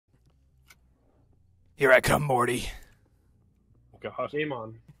Here I come, Morty. Oh god. Game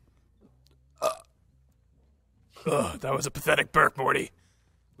on. That was a pathetic burp, Morty.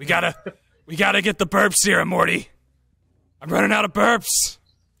 We gotta get the burp serum, Morty. I'm running out of burps.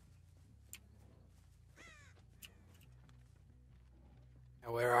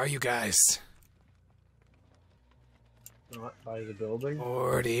 Now, where are you guys? Not by the building.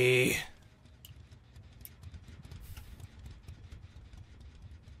 Morty.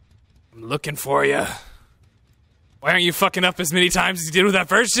 I'm looking for you. Why aren't you fucking up as many times as you did with that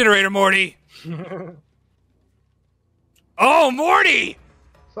first generator, Morty? Oh, Morty!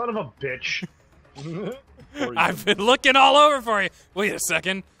 Son of a bitch. I've been looking all over for you. Wait a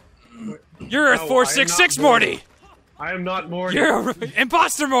second. You're Earth 466, Morty. I am not Morty. You're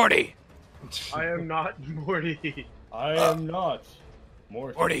imposter, Morty. I am not Morty. I am not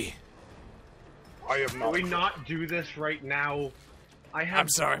Morty. Morty. I am Can not. we not do this right now? I have I'm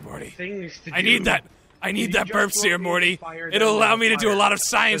sorry, Morty. things to do. I need that. I need You that just burp want serum, me to Morty. fire them It'll allow with me to do a fire. lot of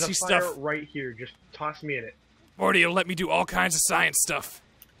There's sciencey a fire stuff. right here. Just toss me in it. Morty, it'll let me do all kinds of science stuff.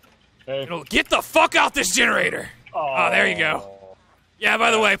 Hey. It'll get the fuck out this generator. Oh, there you go. Yeah, by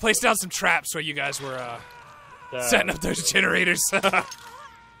the way, I placed down some traps where you guys were setting up those generators.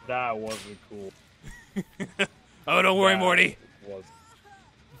 That wasn't cool. Oh, don't worry, Morty. Was.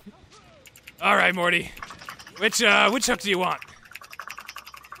 All right, Morty. Which hook do you want?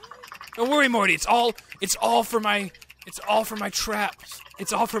 Don't worry, Morty. It's all for my traps.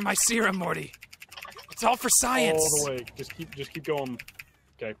 It's all for my serum, Morty. It's all for science. All the way. Just keep going.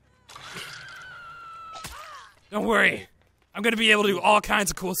 Okay. Don't worry. I'm gonna be able to do all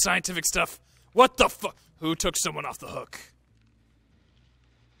kinds of cool scientific stuff. What the fuck? Who took someone off the hook?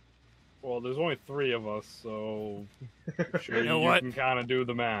 Well, there's only 3 of us, so I'm sure You know what? can kind of do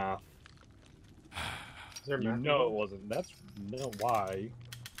the math. Is there You math know it involved? wasn't. That's why.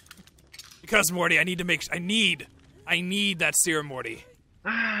 Because Morty, I need that serum, Morty.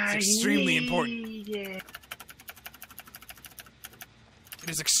 It's extremely important. Yeah. It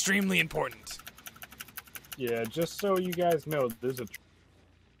is extremely important. Yeah, just so you guys know, there's a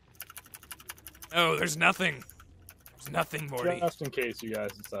Oh, there's nothing. There's nothing, Morty. just in case you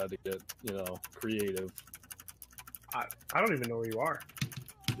guys decide to get, creative. I don't even know where you are.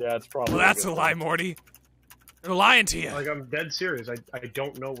 Yeah, it's probably. Well, that's a good. lie, Morty. They're lying to you. Like, I'm dead serious. I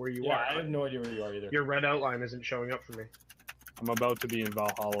don't know where you Yeah, are. I have no idea where you are either. Your red outline isn't showing up for me. I'm about to be in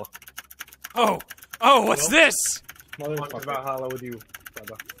Valhalla. Oh, what's Nope. this? On to Motherfucker. Valhalla with you,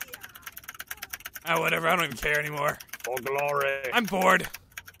 brother. Oh, whatever. I don't even care anymore. For glory. I'm bored.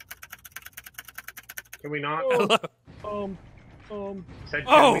 Can we not? Hello, Said, can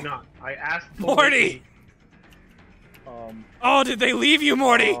Oh! we not? I asked Morty. Oh, did they leave you,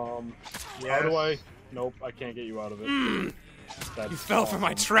 Morty? How Yes. do I? Nope, I can't get you out of it. That's You fell for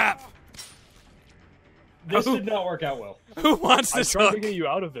my awesome. trap. This Oh. did not work out well. Who wants I this tried to hook? get you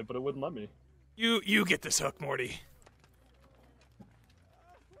out of it, but it wouldn't let me. You get this hook, Morty.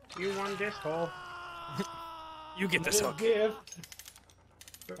 You won this hole. You get this hook. Gift.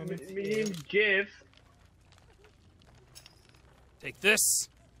 My name's Jeff. Take this.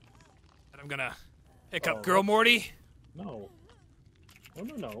 And I'm gonna pick up Oh. Girl Morty. No.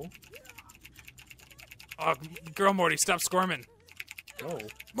 No. Oh, Girl Morty, stop squirming. No.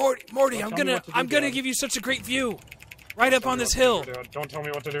 Morty, Don't tell me what to do, I'm gonna Dad. give you such a great view. Right up on this hill. Don't tell me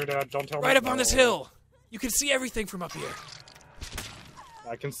what to do, Dad. Don't tell me. Right up on this No. hill. You can see everything from up here.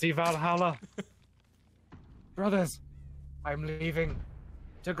 I can see Valhalla. Brothers, I'm leaving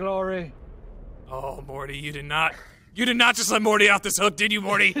to glory. Oh, Morty, you did not just let Morty off this hook, did you,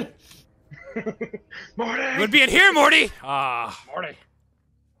 Morty? Morty! You would be in here, Morty. Ah, Morty.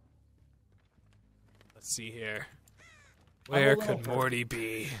 let's see here. Where I'm a could little Morty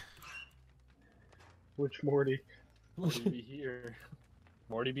be? Which Morty? Morty be here.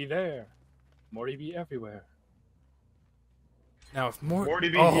 Morty be there. Morty be everywhere. Now, if Morty... Morty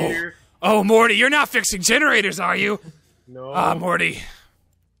be oh. here. Oh, Morty, you're not fixing generators, are you? No. Ah, Morty.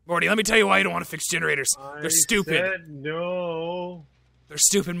 Morty, let me tell you why you don't want to fix generators. I They're stupid. said no. They're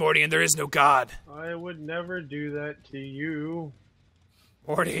stupid, Morty, and there is no God. I would never do that to you.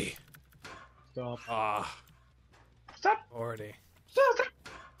 Morty. Stop. Ah, Stop. Morty. Stop.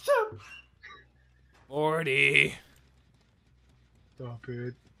 Stop. Morty. Stop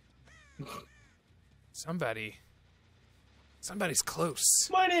it. Somebody's close.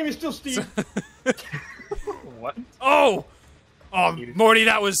 My name is still Steve. What? Oh! Oh, Morty,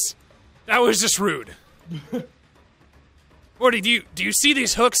 that was just rude. Morty, do you see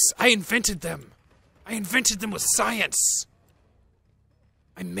these hooks? I invented them. I invented them with science.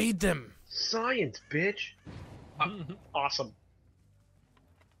 I made them. Science, bitch. Awesome.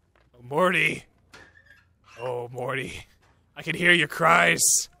 Oh, Morty. Oh, Morty. I can hear your cries.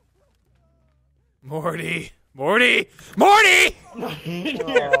 Morty. Morty! Morty!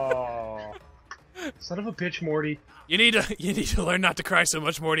 Oh. Son of a bitch, Morty. You need to learn not to cry so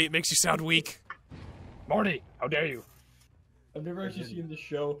much, Morty. It makes you sound weak. Morty, how dare you? I've never actually seen the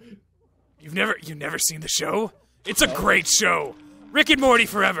show. You've never seen the show? It's a great show. Rick and Morty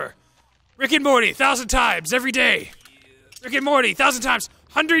forever. Rick and Morty, 1,000 times every day. Rick and Morty, 1,000 times,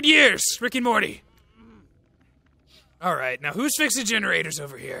 100 years. Rick and Morty. All right, now who's fixing generators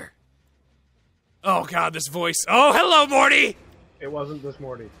over here? Oh God, this voice. Oh, hello, Morty. It wasn't this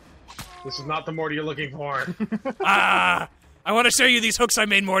Morty. This is not the Morty you're looking for. I want to show you these hooks I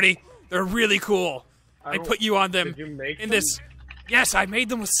made, Morty. They're really cool. I put you on them. Did you make in them? this. Yes, I made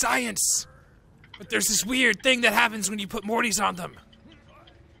them with science. But there's this weird thing that happens when you put Mortys on them.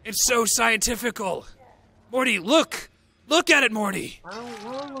 It's so scientifical. Morty, look. Look at it, Morty. I don't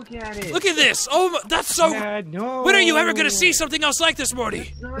want to look at it. Look at this. Oh, that's so. No. When are you ever going to see something else like this, Morty?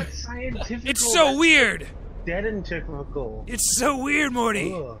 It's not scientific. It's so weird. Dead and typical. It's so weird,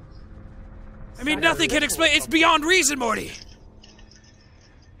 Morty. Ugh. I mean, nothing can explain. It's beyond reason, Morty.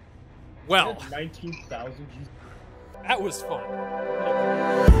 Well, 19,000. that was fun.